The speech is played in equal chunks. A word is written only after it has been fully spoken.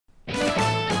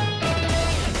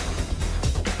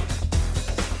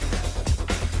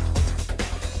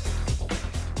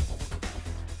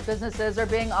Businesses are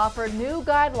being offered new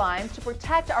guidelines to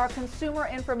protect our consumer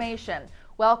information.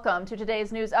 Welcome to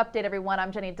today's news update, everyone. I'm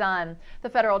Jenny Dunn. The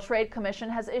Federal Trade Commission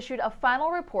has issued a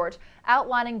final report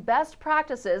outlining best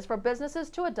practices for businesses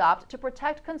to adopt to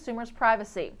protect consumers'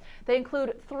 privacy. They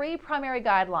include three primary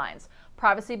guidelines.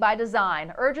 Privacy by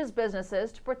Design urges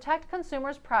businesses to protect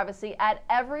consumers' privacy at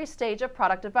every stage of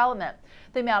product development.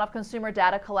 The amount of consumer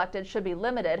data collected should be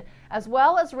limited, as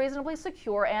well as reasonably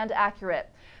secure and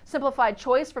accurate. Simplified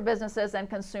Choice for businesses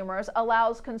and consumers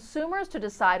allows consumers to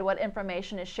decide what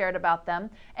information is shared about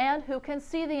them and who can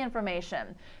see the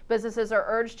information. Businesses are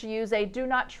urged to use a Do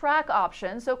Not Track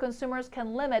option so consumers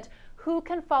can limit who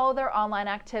can follow their online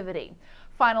activity.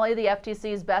 Finally, the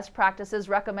FTC's best practices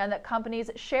recommend that companies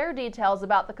share details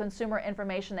about the consumer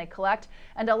information they collect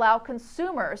and allow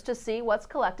consumers to see what's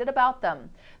collected about them.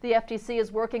 The FTC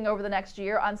is working over the next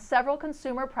year on several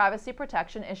consumer privacy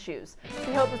protection issues.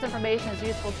 We hope this information is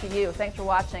useful to you. Thanks for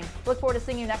watching. Look forward to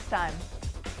seeing you next time.